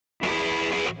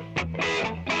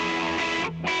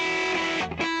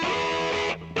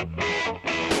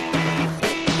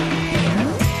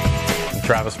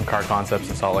Travis from Car Concepts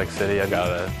in Salt Lake City. I've got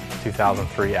a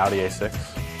 2003 Audi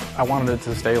A6. I wanted it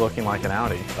to stay looking like an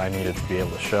Audi, but I needed to be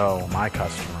able to show my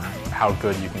customer how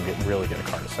good you can really get a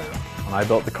car to sound. When I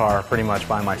built the car pretty much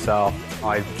by myself,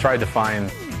 I tried to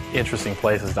find interesting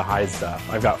places to hide stuff.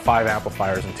 I've got 5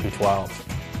 amplifiers and 2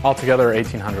 12s. Altogether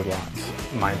 1,800 watts.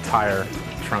 My entire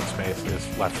trunk space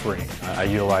is left free. I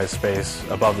utilize space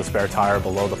above the spare tire,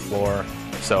 below the floor,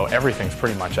 so everything's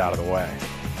pretty much out of the way.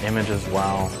 Image as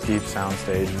well, deep sound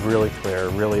stage, really clear,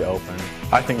 really open.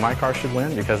 I think my car should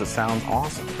win because it sounds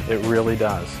awesome. It really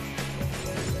does.